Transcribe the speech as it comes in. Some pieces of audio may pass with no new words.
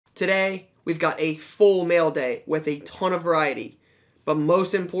Today, we've got a full mail day with a ton of variety, but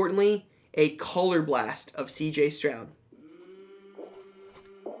most importantly, a color blast of C.J. Stroud.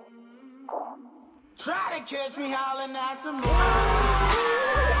 Try to catch me howling at the moon.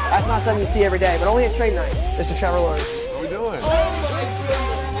 That's not something you see every day, but only at trade night. Mr. Trevor Lawrence. How we doing? This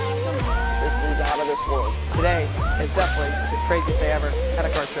is out of this world. Today is definitely the craziest day ever at a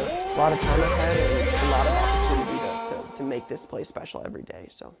card show. A lot of time ahead and a lot of opportunity to make this place special every day.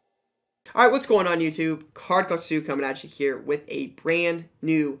 So. All right, what's going on YouTube? Card Collector 2 coming at you here with a brand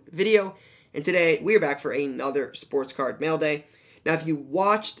new video. And today we are back for another sports card mail day. Now, if you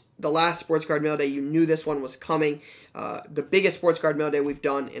watched the last sports card mail day, you knew this one was coming. The biggest sports card mail day we've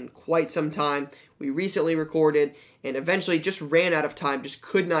done in quite some time. We recently recorded and eventually just ran out of time, just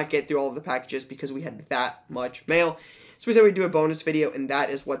could not get through all of the packages because we had that much mail. So we said we'd do a bonus video, and that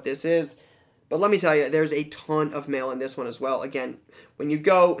is what this is. But let me tell you, there's a ton of mail in this one as well. Again, when you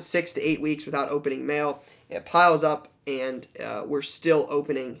go 6 to 8 weeks without opening mail, it piles up, and we're still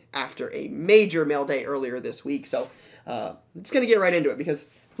opening after a major mail day earlier this week. So I'm just going to get right into it because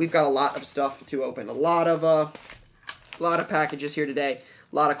we've got a lot of stuff to open. A lot of packages here today.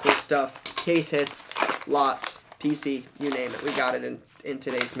 A lot of cool stuff. Case hits, lots, PC, you name it. We got it in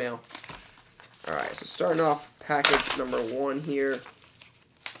today's mail. All right, so starting off package number 1 here.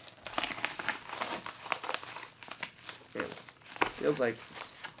 Man, feels like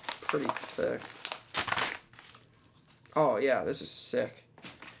it's pretty thick. Oh, yeah, this is sick.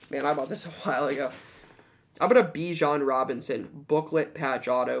 Man, I bought this a while ago. I'm going to Bijan Robinson booklet patch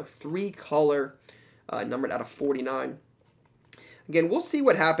auto, 3-color, numbered out of 49. Again, we'll see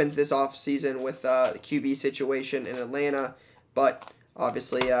what happens this offseason with the QB situation in Atlanta, but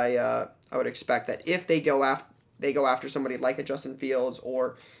obviously I would expect that if they go after somebody like a Justin Fields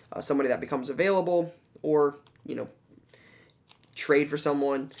or somebody that becomes available, or trade for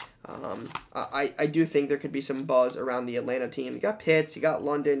someone, I do think there could be some buzz around the Atlanta team. You got Pitts, you got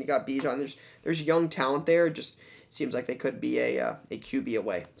London, you got Bijan. There's young talent there. It just seems like they could be a QB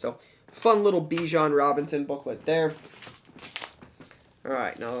away. So fun little Bijan Robinson booklet there. All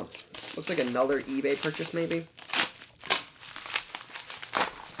right, now looks like another eBay purchase maybe.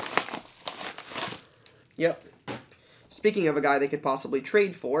 Yep. Speaking of a guy they could possibly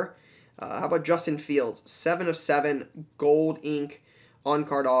trade for, how about Justin Fields? 7 of 7 gold ink on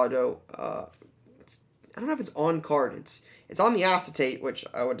card auto. I don't know if it's on card. It's on the acetate, which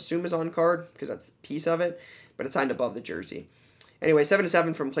I would assume is on card because that's the piece of it, but it's signed above the jersey. Anyway, 7 of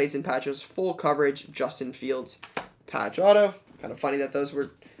 7 from Plates and Patches, full coverage Justin Fields patch auto. Kind of funny that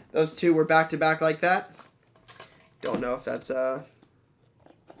those two were back to back like that. Don't know if that's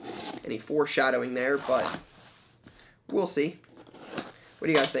any foreshadowing there, but we'll see. What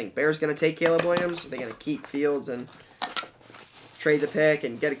do you guys think? Bears going to take Caleb Williams? Are they going to keep Fields and trade the pick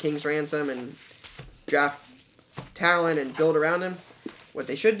and get a king's ransom and draft talent and build around him? What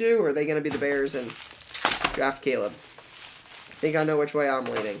they should do? Or are they going to be the Bears and draft Caleb? I think I know which way I'm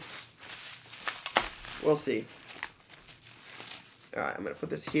leaning. We'll see. All right, I'm going to put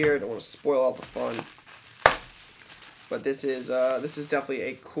this here. I don't want to spoil all the fun. But this is definitely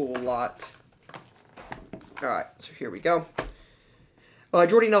a cool lot. All right, so here we go.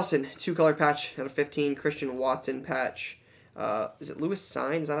 Jordy Nelson, 2-color patch out of 15. Christian Watson patch. Is it Lewis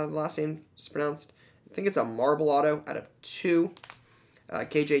Sign? Is that how the last name is pronounced? I think it's a marble auto out of 2.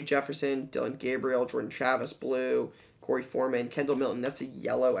 KJ Jefferson, Dylan Gabriel, Jordan Travis blue, Corey Foreman, Kendall Milton. That's a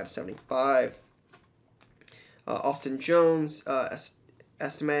yellow out of 75. Austin Jones,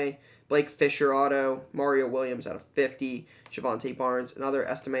 Estime, Blake Fisher auto, Mario Williams out of 50, Javonte Barnes, another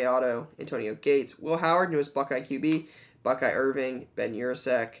Estime auto, Antonio Gates, Will Howard, newest Buckeye QB, Buckeye Irving, Ben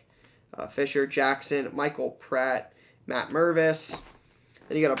Urasek, Fisher, Jackson, Michael Pratt, Matt Mervis.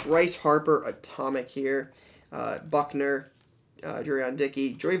 Then you got a Bryce Harper atomic here, Buckner, Jurion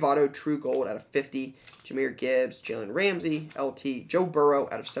Dickey, Joey Votto, True Gold out of 50, Jahmyr Gibbs, Jalen Ramsey, LT, Joe Burrow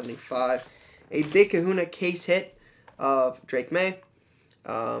out of 75. A big kahuna case hit of Drake May.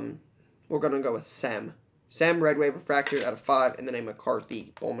 We're going to go with Sam. Sam Red Wave Refractor out of 5. And then a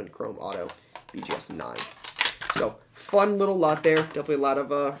McCarthy Bowman Chrome Auto BGS 9. So, fun little lot there. Definitely a lot of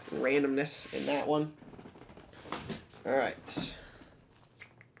randomness in that one. Alright.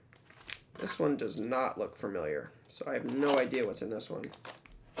 This one does not look familiar. So, I have no idea what's in this one.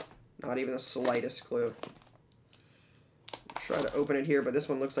 Not even the slightest clue. Try to open it here, but this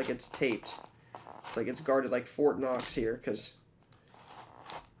one looks like it's taped. It's like it's guarded like Fort Knox here, because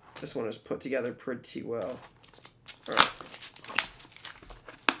this one is put together pretty well. Alright.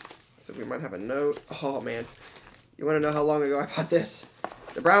 So we might have a note. Oh, man. You want to know how long ago I bought this?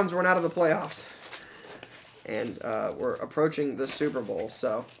 The Browns weren't out of the playoffs. And we're approaching the Super Bowl,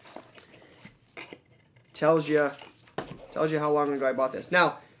 so tells you how long ago I bought this.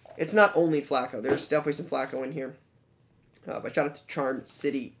 Now, it's not only Flacco. There's definitely some Flacco in here. But shout out to Charm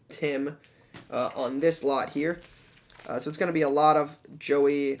City Tim on this lot here. So it's going to be a lot of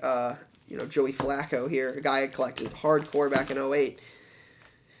Joey Flacco here, a guy I collected hardcore back in 08.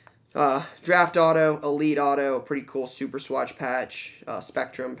 Draft auto, elite auto, pretty cool super swatch patch,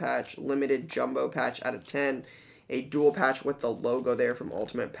 spectrum patch, limited jumbo patch out of 10, a dual patch with the logo there from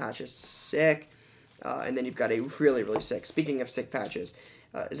Ultimate Patches, sick. And then you've got a really, really sick. Speaking of sick patches,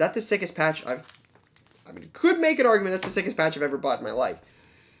 is that the sickest patch could make an argument that's the sickest patch I've ever bought in my life.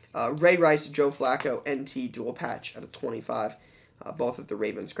 Ray Rice, Joe Flacco, NT dual patch out of 25, both with the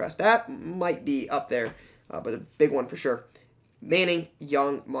Ravens crest. That might be up there, but a big one for sure. Manning,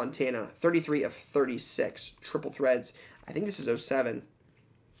 Young, Montana, 33 of 36, triple threads. I think this is 07.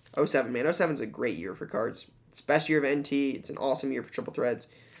 07, man. 07's a great year for cards. It's the best year of NT. It's an awesome year for triple threads.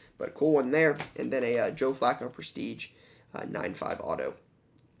 But a cool one there. And then a Joe Flacco Prestige 9.5 auto,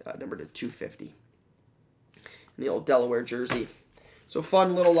 number to 250. And the old Delaware jersey. So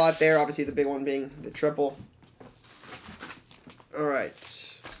fun little lot there. Obviously the big one being the triple. All right.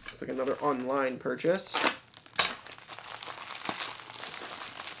 Looks like another online purchase.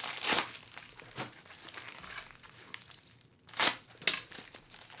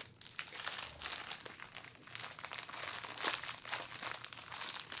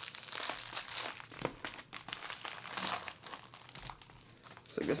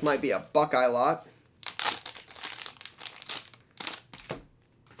 Looks like this might be a Buckeye lot.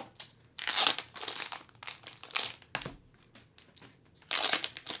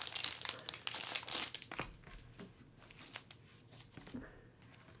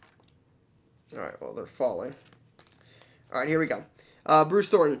 Alright, well, they're falling. Alright, here we go. Bruce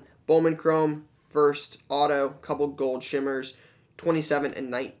Thornton, Bowman Chrome, first auto, couple gold shimmers, 27 and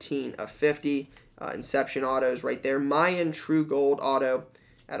 19 of 50. Inception autos right there. Mayan True Gold auto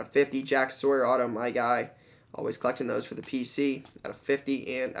out of 50. Jack Sawyer auto, my guy. Always collecting those for the PC out of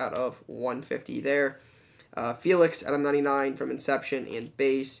 50 and out of 150 there. Felix out of 99 from Inception and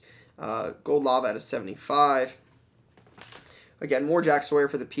base. Gold Lava out of 75. Again, more Jack Sawyer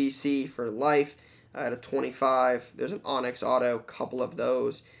for the PC for life out of 25. There's an Onyx auto, couple of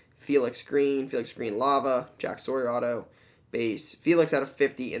those. Felix Green Lava, Jack Sawyer auto, base. Felix out of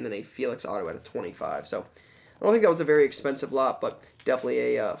 50, and then a Felix auto out of 25. So I don't think that was a very expensive lot, but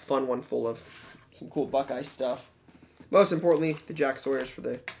definitely a fun one full of some cool Buckeye stuff. Most importantly, the Jack Sawyers for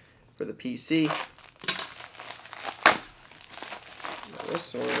the PC. Now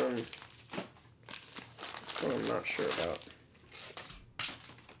this one I'm not sure about.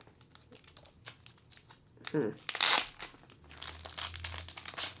 Is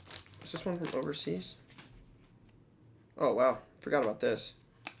this one from overseas? Oh, wow. Forgot about this.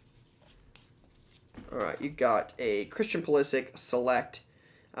 Alright, you got a Christian Pulisic Select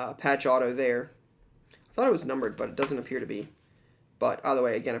patch auto there. I thought it was numbered, but it doesn't appear to be. But either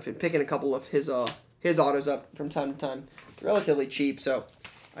way, again, I've been picking a couple of his autos up from time to time. They're relatively cheap, so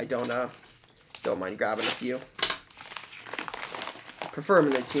I don't mind grabbing a few. Prefer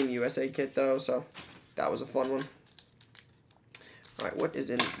them in the Team USA kit, though, so that was a fun one. Alright, what is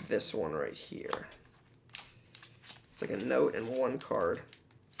in this one right here? It's like a note and one card.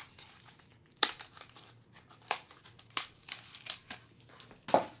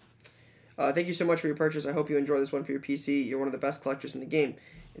 Thank you so much for your purchase. I hope you enjoy this one for your PC. You're one of the best collectors in the game.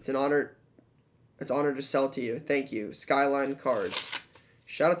 It's an honor to sell to you. Thank you. Skyline Cards.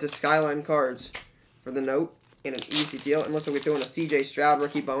 Shout out to Skyline Cards for the note and an easy deal. And looks like we're doing a CJ Stroud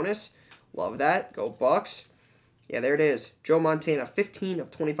rookie bonus. Love that. Go Bucks. Yeah, there it is. Joe Montana, 15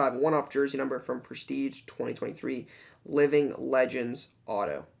 of 25, one-off jersey number from Prestige 2023. Living Legends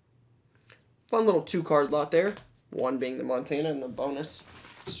auto. Fun little two-card lot there. One being the Montana and the bonus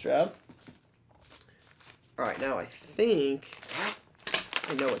Stroud. All right, now I think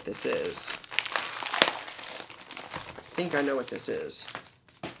I know what this is.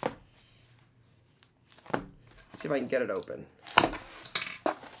 Let's see if I can get it open.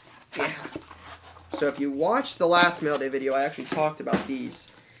 Yeah. So if you watched the last Mailday video, I actually talked about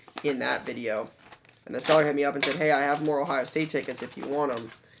these in that video. And the seller hit me up and said, hey, I have more Ohio State tickets if you want them.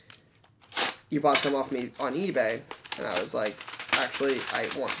 You bought some off me on eBay. And I was like, actually, I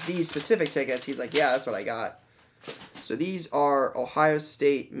want these specific tickets. He's like, yeah, that's what I got. So these are Ohio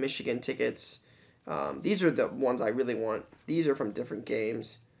State, Michigan tickets. These are the ones I really want. These are from different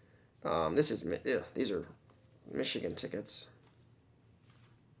games. These are Michigan tickets.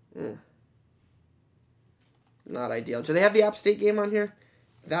 Not ideal. Do they have the App State game on here?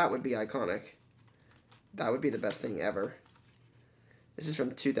 That would be iconic. That would be the best thing ever. This is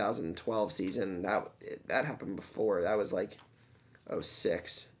from 2012 season. That happened before. That was like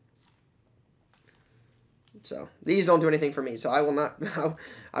 06. So these don't do anything for me. So I will not.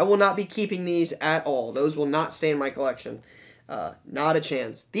 I will not be keeping these at all. Those will not stay in my collection. Not a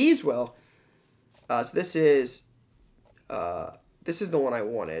chance. These will. So this is the one I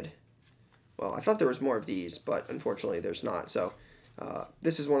wanted. Well, I thought there was more of these, but unfortunately there's not. So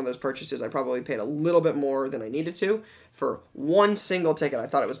this is one of those purchases I probably paid a little bit more than I needed to for one single ticket. I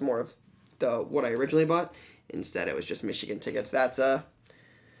thought it was more of what I originally bought. Instead, it was just Michigan tickets. That's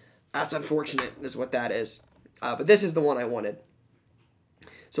unfortunate, is what that is. But this is the one I wanted.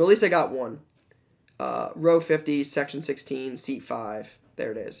 So at least I got one. Row 50, section 16, seat 5.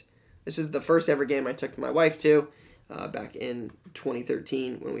 There it is. This is the first ever game I took my wife to back in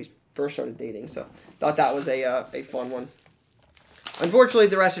 2013 when we first started dating. So thought that was a fun one. Unfortunately,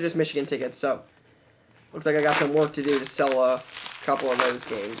 the rest are just Michigan tickets. So looks like I got some work to do to sell a couple of those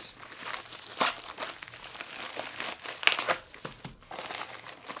games.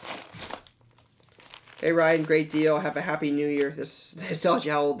 Hey Ryan, great deal. Have a happy new year. This tells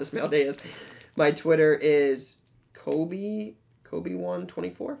you how old this mail day is. My Twitter is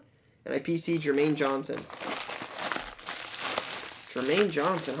Kobe124. And I PC Jermaine Johnson. Jermaine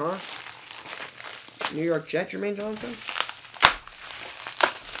Johnson, huh? New York Jet Jermaine Johnson?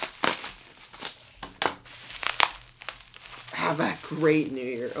 Have a great New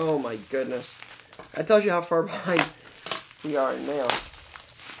Year. Oh my goodness. That tells you how far behind we are in mail.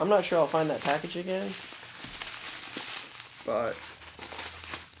 I'm not sure I'll find that package again. But,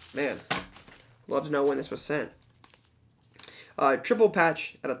 man, love to know when this was sent. Triple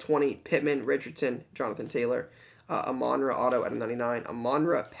patch at a 20. Pittman, Richardson, Jonathan Taylor. Amon-Ra auto at a 99.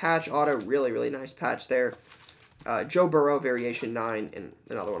 Amon-Ra patch auto. Really, really nice patch there. Joe Burrow variation 9 and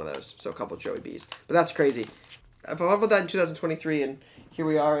another one of those. So a couple of Joey B's. But that's crazy. I thought about that in 2023 and here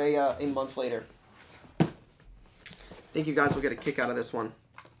we are a month later. I think you guys will get a kick out of this one.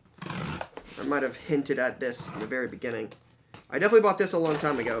 I might have hinted at this in the very beginning. I definitely bought this a long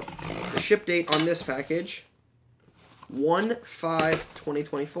time ago. The ship date on this package,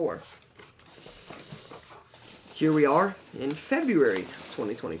 1/5/2024. Here we are in February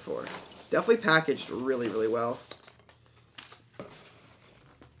 2024. Definitely packaged really, really well.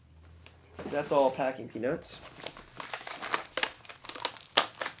 That's all packing peanuts.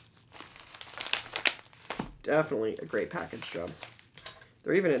 Definitely a great package job.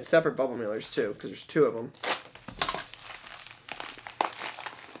 They're even in separate bubble mailers too, because there's 2 of them.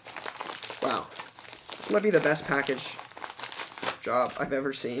 Wow. This might be the best package job I've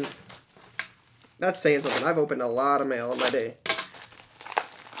ever seen. That's saying something. I've opened a lot of mail in my day.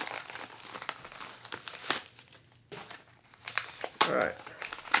 Alright.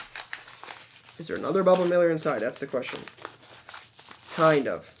 Is there another bubble mailer inside? That's the question. Kind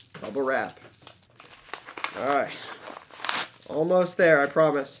of. Bubble wrap. Alright. Almost there, I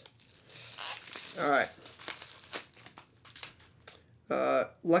promise. Alright.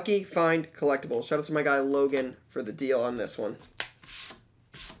 Lucky Find Collectibles. Shout out to my guy Logan for the deal on this one.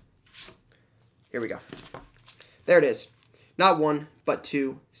 Here we go. There it is. Not 1, but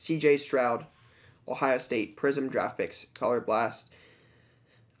 2. CJ Stroud, Ohio State, Prism Draft Picks, Color Blast.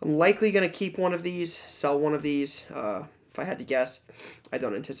 I'm likely going to keep one of these, sell one of these, if I had to guess. I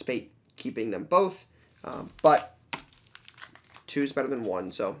don't anticipate keeping them both, but 2 is better than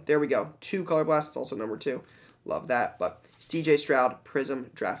 1. So there we go. 2 Color Blast. It's also number 2. Love that. But CJ Stroud,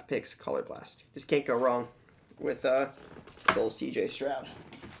 Prism Draft Picks, Color Blast. Just can't go wrong with old CJ Stroud.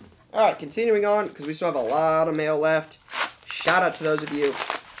 All right, continuing on, because we still have a lot of mail left. Shout out to those of you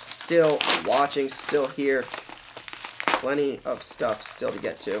still watching, still here. Plenty of stuff still to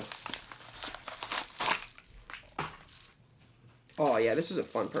get to. Oh, yeah, this is a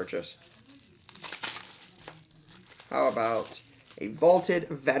fun purchase. How about a vaulted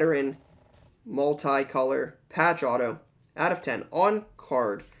veteran multicolor patch auto out of 10 on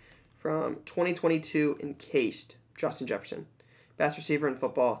card from 2022 encased Justin Jefferson. Best receiver in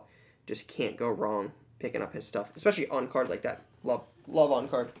football. Just can't go wrong picking up his stuff, especially on card like that. Love on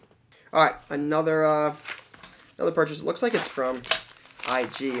card. All right, another purchase. It looks like it's from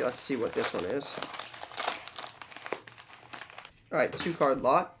IG. Let's see what this one is. All right, 2 card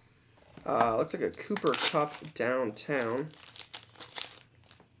lot. Looks like a Cooper Cup downtown.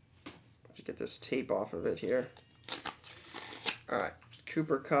 Let's get this tape off of it here. All right,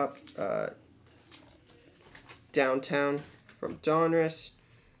 Cooper Cup downtown from Donruss.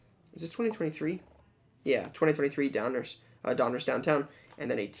 Is this 2023? Yeah, 2023 Donruss downtown.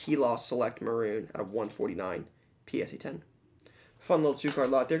 And then a T-Law Select Maroon out of 149 PSA 10. Fun little 2-card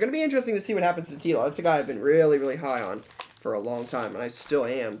lot. They're going to be interesting to see what happens to Tilo. That's a guy I've been really, really high on for a long time, and I still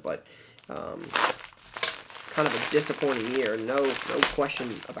am, but kind of a disappointing year. No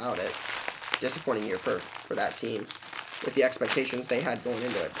question about it. Disappointing year for that team with the expectations they had going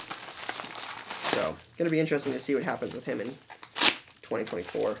into it. So, going to be interesting to see what happens with him in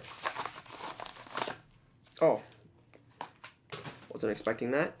 2024. Oh. Wasn't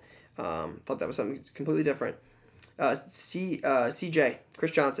expecting that. Thought that was something completely different. CJ,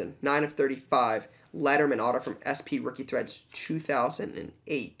 Chris Johnson, 9 of 35. Letterman auto from SP Rookie Threads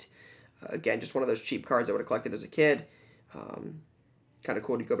 2008. Again, just one of those cheap cards I would have collected as a kid. Kind of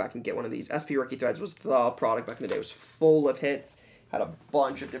cool to go back and get one of these. SP Rookie Threads was the product back in the day. It was full of hits. Had a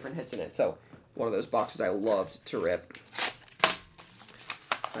bunch of different hits in it. So, one of those boxes I loved to rip.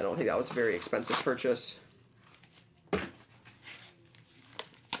 I don't think that was a very expensive purchase. I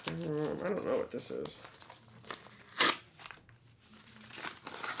don't know what this is.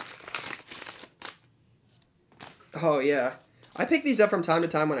 Oh, yeah. I pick these up from time to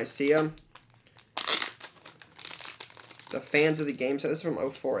time when I see them. The fans of the game. So this is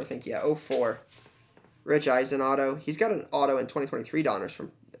from 04, I think. Yeah, 04. Rich Eisen auto. He's got an auto in 2023 Donners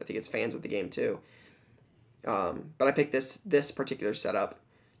from, I think it's fans of the game, too. But I picked this particular setup.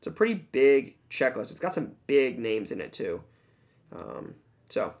 It's a pretty big checklist. It's got some big names in it, too.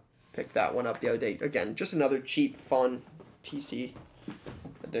 So, picked that one up the other day. Again, just another cheap, fun PC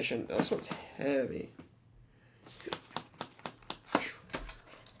edition. This one's heavy.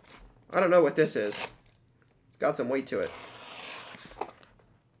 I don't know what this is. It's got some weight to it.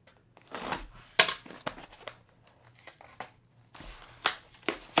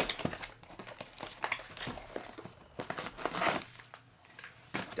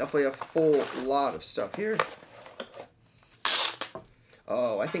 Definitely a full lot of stuff here.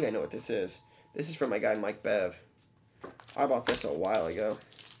 Oh, I think I know what this is. This is from my guy Mike Bev. I bought this a while ago,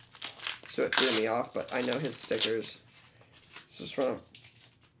 so it threw me off, but I know his stickers. This is from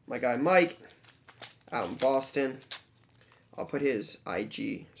my guy Mike out in Boston. I'll put his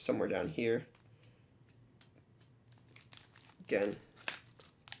IG somewhere down here. Again,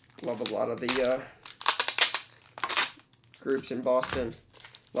 love a lot of the groups in Boston.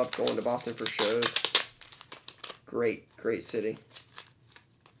 Love going to Boston for shows. Great city.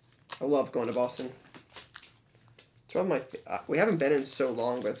 I love going to Boston. It's one of my, we haven't been in so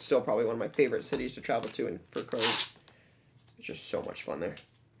long, but it's still probably one of my favorite cities to travel to for cards. It's just so much fun there.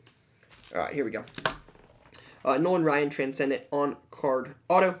 Alright, here we go. Nolan Ryan Transcendent on card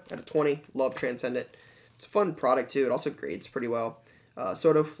auto at a 20. Love Transcendent. It's a fun product too. It also grades pretty well.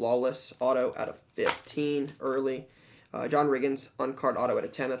 Soto Flawless auto at a 15 early. John Riggins on card auto at a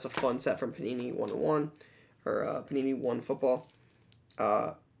 10. That's a fun set from Panini 101 or Panini 1 Football.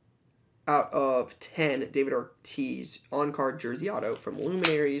 Out of 10, David Ortiz on card jersey auto from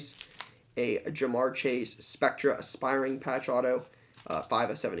Luminaries. A Jamar Chase Spectra Aspiring patch auto,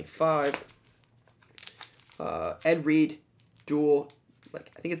 5 of 75. Ed Reed dual,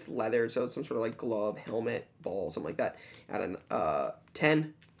 like I think it's leather, so it's some sort of like glove, helmet, ball, something like that. At an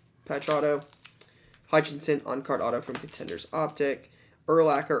 10 patch auto. Hutchinson on card auto from Contenders Optic.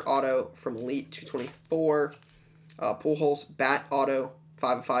 Urlacher auto from Elite 224. Pujols bat auto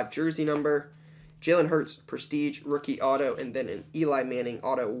 5 of 5 jersey number. Jalen Hurts Prestige rookie auto, and then an Eli Manning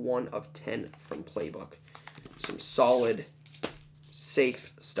auto 1 of 10 from Playbook. Some solid,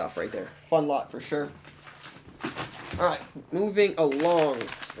 safe stuff right there. Fun lot for sure. All right, moving along.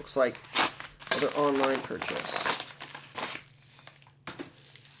 Looks like another online purchase.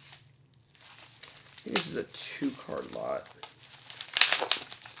 I think this is a 2-card lot.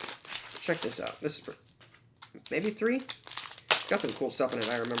 Check this out. This is for maybe 3. It's got some cool stuff in it.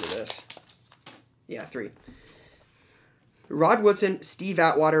 I remember this. Yeah, 3. Rod Woodson, Steve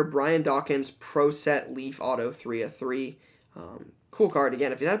Atwater, Brian Dawkins, Pro Set Leaf Auto 3 of 3. Cool card.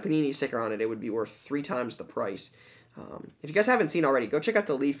 Again, if it had a Panini sticker on it, it would be worth 3 times the price. If you guys haven't seen already, go check out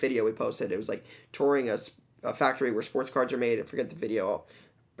the Leaf video we posted. It was like touring a factory where sports cards are made. I forget the video. I'll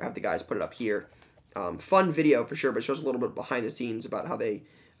have the guys put it up here. Fun video for sure, but it shows a little bit behind the scenes about how they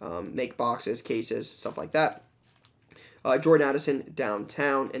make boxes, cases, stuff like that. Jordan Addison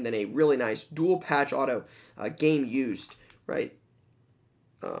downtown, and then a really nice dual patch auto, game used, right?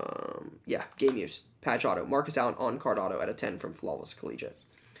 Yeah, game used patch auto. Marcus Allen on card auto at a 10 from Flawless Collegiate.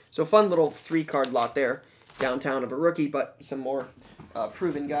 So fun little 3-card lot there, downtown of a rookie, but some more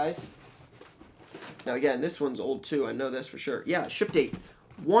proven guys. Now again, this one's old too. I know this for sure. Yeah, ship date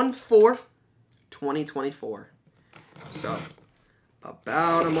 1/4/2024. So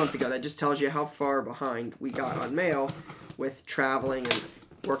about a month ago. That just tells you how far behind we got on mail with traveling and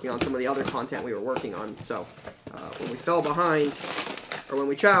working on some of the other content we were working on. So when we fell behind, or when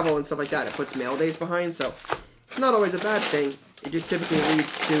we travel and stuff like that, it puts mail days behind. So it's not always a bad thing. It just typically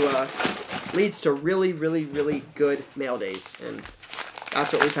leads to really, really, really good mail days, and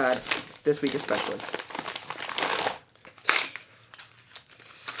that's what we've had this week especially.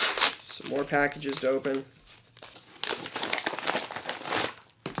 Some more packages to open.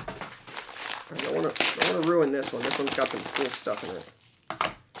 I don't want to ruin this one. This one's got some cool stuff in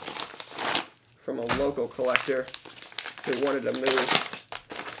it. From a local collector who wanted to move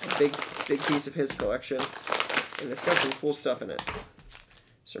a big piece of his collection, and it's got some cool stuff in it.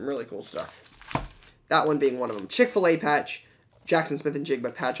 Some really cool stuff. That one being one of them. Chick-fil-A patch. Jackson Smith and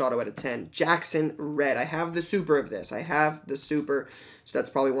Jigba patch auto out of 10. Jackson red. I have the super of this. I have the super, so that's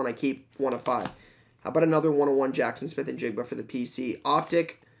probably one I keep, 1 of 5. How about another 101 Jackson Smith and Jigba for the PC?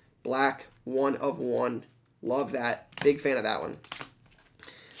 Optic, black, 1 of 1. Love that. Big fan of that one.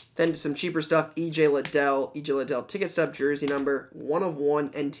 Then some cheaper stuff. EJ Liddell ticket stub jersey number. 1 of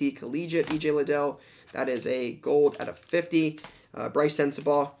 1 NT Collegiate EJ Liddell. That is a gold out of 50. Bryce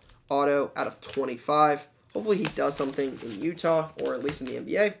Sensabaugh auto out of 25. Hopefully he does something in Utah, or at least in the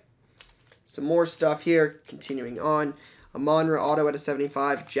NBA. Some more stuff here. Continuing on. Amonra auto out of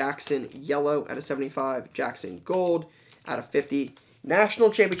 75. Jackson yellow out of 75. Jackson gold out of 50.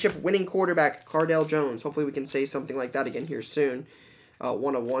 National championship winning quarterback Cardale Jones. Hopefully we can say something like that again here soon.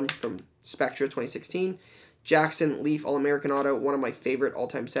 1 of 1 from Spectra 2016. Jackson Leaf All-American auto. One of my favorite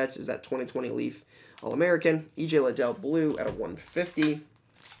all-time sets is that 2020 Leaf All-American. EJ Liddell blue out of 150.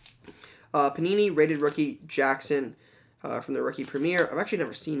 Panini rated rookie Jackson from the rookie premiere. I've actually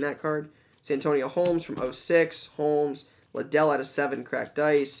never seen that card. Santonio Holmes from 06. Holmes. Liddell out of 7 cracked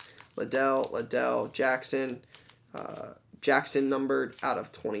dice. Liddell, Jackson. Jackson numbered out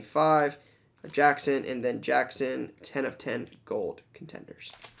of 25. Jackson, and then Jackson 10 of 10 gold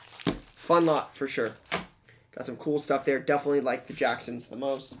contenders. Fun lot for sure. Got some cool stuff there. Definitely like the Jacksons the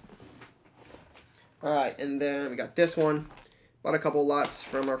most. Alright, and then we got this one. Bought a couple lots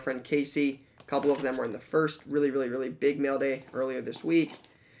from our friend Casey. A couple of them were in the first really big mail day earlier this week.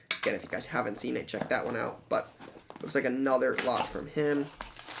 Again, if you guys haven't seen it, check that one out. But looks like another lot from him.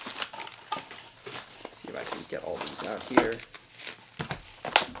 Let's see if I can get all these out here.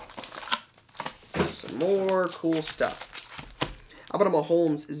 Some more cool stuff. How about a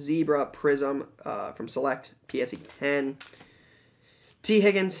Mahomes Zebra Prism from Select, PSE 10. T.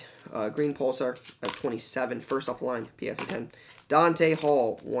 Higgins, Green Pulsar at 27, first off the line, PSE 10. Dante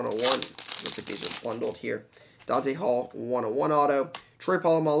Hall, 101. Looks like these are bundled here. Dante Hall, 101 auto. Troy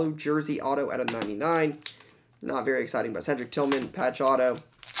Polamalu, jersey auto out of 99. Not very exciting, but Cedric Tillman, patch auto.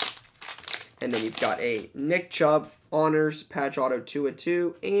 And then you've got a Nick Chubb, honors, patch auto 2 of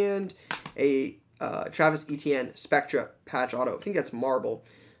 2. And a Travis Etienne, Spectra, patch auto. I think that's marble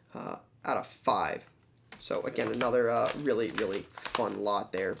out of 5. So, again, another really fun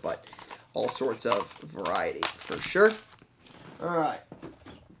lot there, but all sorts of variety for sure. All right,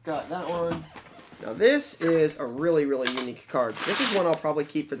 got that one. Now, this is a really unique card. This is one I'll probably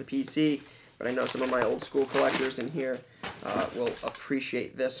keep for the PC, but I know some of my old school collectors in here will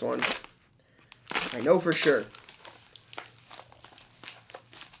appreciate this one. I know for sure.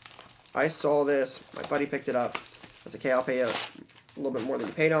 I saw this. My buddy picked it up. I was like, hey, I'll pay you a little bit more than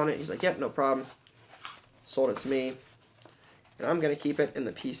you paid on it. He's like, yep, no problem. Sold it to me. And I'm going to keep it in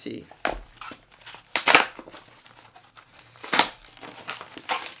the PC.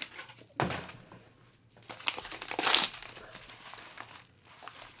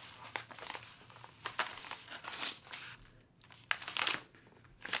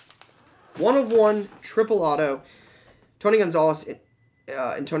 One of 1 triple auto. Tony Gonzalez,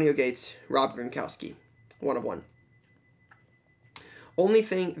 Antonio Gates, Rob Gronkowski. 1 of 1. Only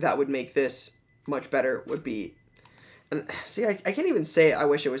thing that would make this much better would be, and see, I can't even say I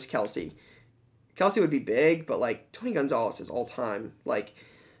wish it was Kelsey. Kelsey would be big, but like Tony Gonzalez is all time. Like,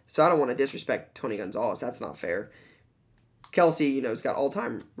 so I don't want to disrespect Tony Gonzalez. That's not fair. Kelsey, you know, has got all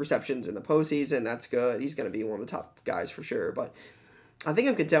time receptions in the postseason. That's good. He's going to be one of the top guys for sure. But I think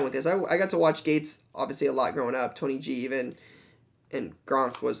I'm content with this. I got to watch Gates obviously a lot growing up. Tony G even, and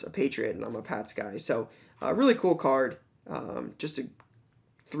Gronk was a Patriot, and I'm a Pats guy. So really cool card. Just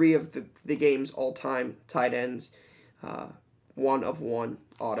 3 of the game's all-time tight ends. 1 of 1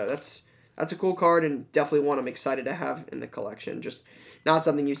 auto. That's a cool card, and definitely one I'm excited to have in the collection. Just not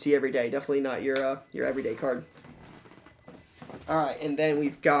something you see every day. Definitely not your everyday card. All right, and then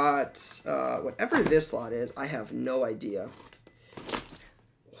we've got whatever this lot is. I have no idea.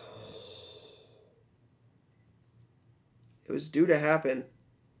 It was due to happen.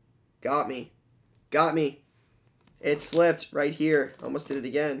 Got me. It slipped right here. Almost did it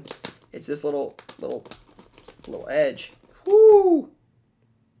again. It's this little A little edge. Whoo!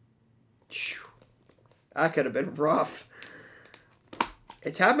 That could have been rough.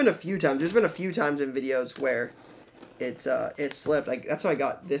 It's happened a few times. There's been a few times in videos where it slipped. That's how I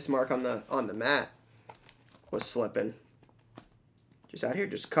got this mark on the mat. Was slipping. Just out here,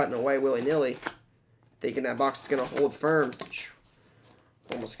 just cutting away willy-nilly. Thinking that box is going to hold firm.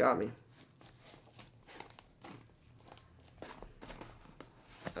 Almost got me.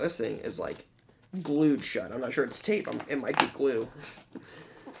 Now, this thing is like glued shut. I'm not sure it's tape. It might be glue.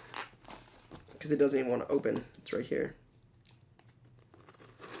 Because it doesn't even want to open. It's right here.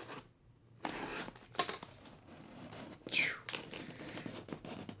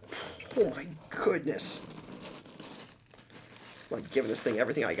 Oh my goodness. I'm like giving this thing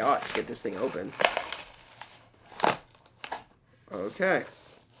everything I got to get this thing open. Okay.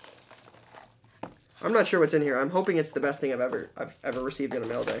 I'm not sure what's in here. I'm hoping it's the best thing I've ever received in a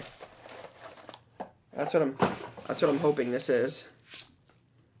mail day. That's what I'm hoping this is.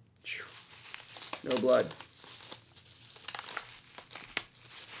 No blood.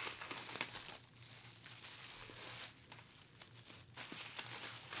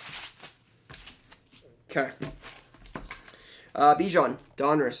 Okay. Bijan,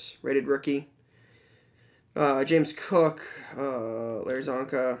 Donruss, rated rookie. James Cook, Larry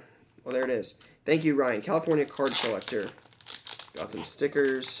Zonka. Well, there it is. Thank you, Ryan. California card collector. Got some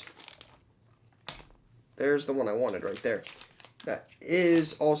stickers. There's the one I wanted right there. That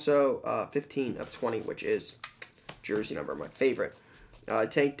is also 15 of 20, which is jersey number, my favorite.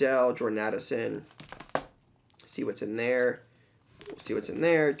 Tank Dell, Jordan Addison. See what's in there. We'll see what's in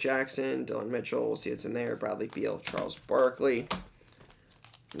there. Jackson, Dylan Mitchell. We'll see what's in there. Bradley Beal, Charles Barkley.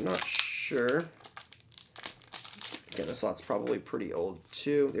 I'm not sure. Again, this lot's probably pretty old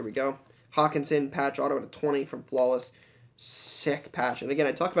too. There we go. Hawkinson, patch auto at a 20 from Flawless. Sick patch. And again,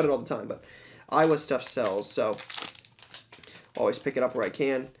 I talk about it all the time, but Iowa stuff sells, so always pick it up where I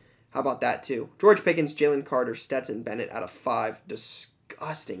can. How about that too? George Pickens, Jalen Carter, Stetson Bennett out of 5.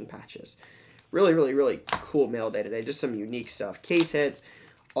 Disgusting patches. Really, really, really cool mail day today. Just some unique stuff. Case hits,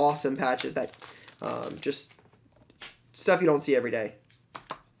 awesome patches that just stuff you don't see every day.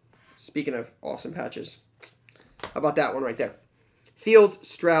 Speaking of awesome patches, how about that one right there? Fields,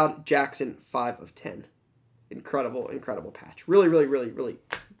 Stroud, Jackson, 5 of 10. Incredible, incredible patch. Really, really, really, really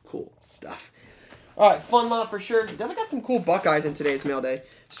cool stuff. All right, fun lot for sure. Definitely got some cool Buckeyes in today's mail day.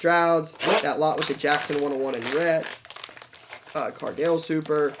 Stroud's, that lot with the Jackson 101 in red. Cardale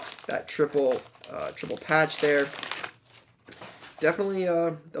Super, that triple patch there. Definitely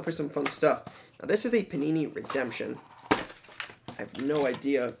some fun stuff. Now this is a Panini Redemption. I have no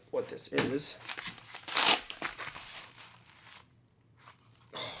idea what this is.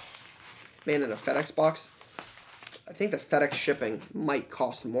 Man, in a FedEx box. I think the FedEx shipping might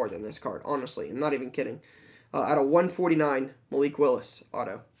cost more than this card, honestly. I'm not even kidding. Out of 149, Malik Willis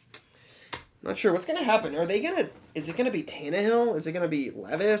auto. Not sure what's gonna happen. Is it gonna be Tannehill? Is it gonna be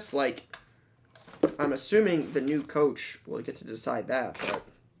Levis? Like, I'm assuming the new coach will get to decide that, but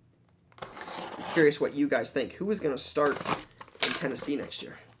I'm curious what you guys think. Who is gonna start in Tennessee next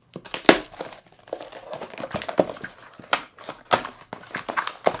year?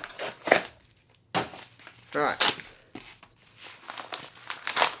 All right.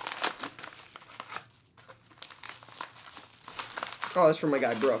 Oh, that's from my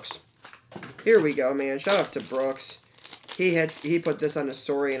guy Brooks. Here we go, man. Shout out to Brooks. He put this on his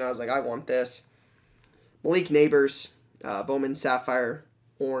story, and I was like, I want this. Malik Neighbors, Bowman Sapphire,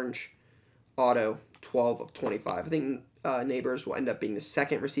 Orange, Auto, 12 of 25. I think Neighbors will end up being the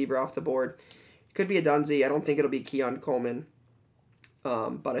second receiver off the board. It could be a Dunzy. I don't think it'll be Keon Coleman,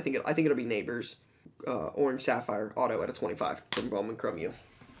 but I think it'll be Neighbors. Orange Sapphire Auto at a 25 from Bowman Chrome U.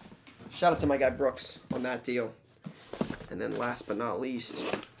 Shout out to my guy Brooks on that deal. And then last but not least,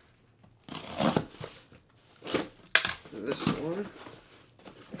 this one.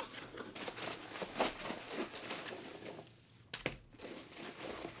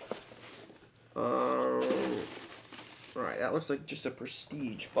 Alright, that looks like just a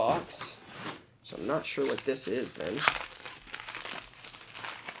prestige box. So I'm not sure what this is then.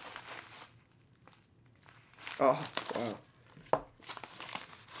 Oh, wow.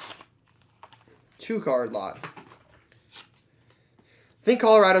 2-card lot. I think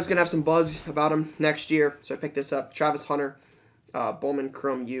Colorado's going to have some buzz about him next year, so I picked this up. Travis Hunter, Bowman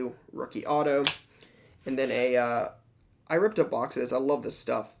Chrome U, rookie auto. And then I ripped a box of this. I love this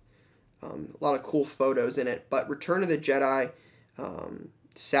stuff. A lot of cool photos in it. But Return of the Jedi,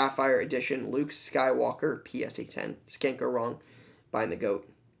 Sapphire Edition, Luke Skywalker, PSA 10. Just can't go wrong buying the GOAT.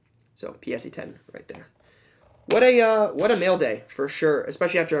 So PSA 10 right there. What a mail day for sure,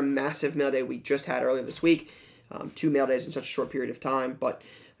 especially after a massive mail day we just had earlier this week. 2 mail days in such a short period of time. But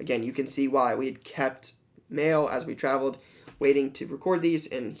again, you can see why we had kept mail as we traveled, waiting to record these,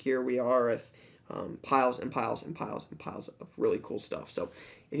 and here we are with piles and piles and piles and piles of really cool stuff. So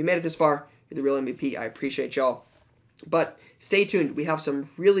if you made it this far, you're the real MVP. I appreciate y'all. But stay tuned. We have some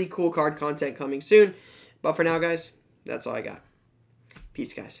really cool card content coming soon. But for now, guys, that's all I got.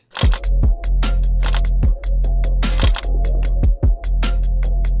 Peace, guys.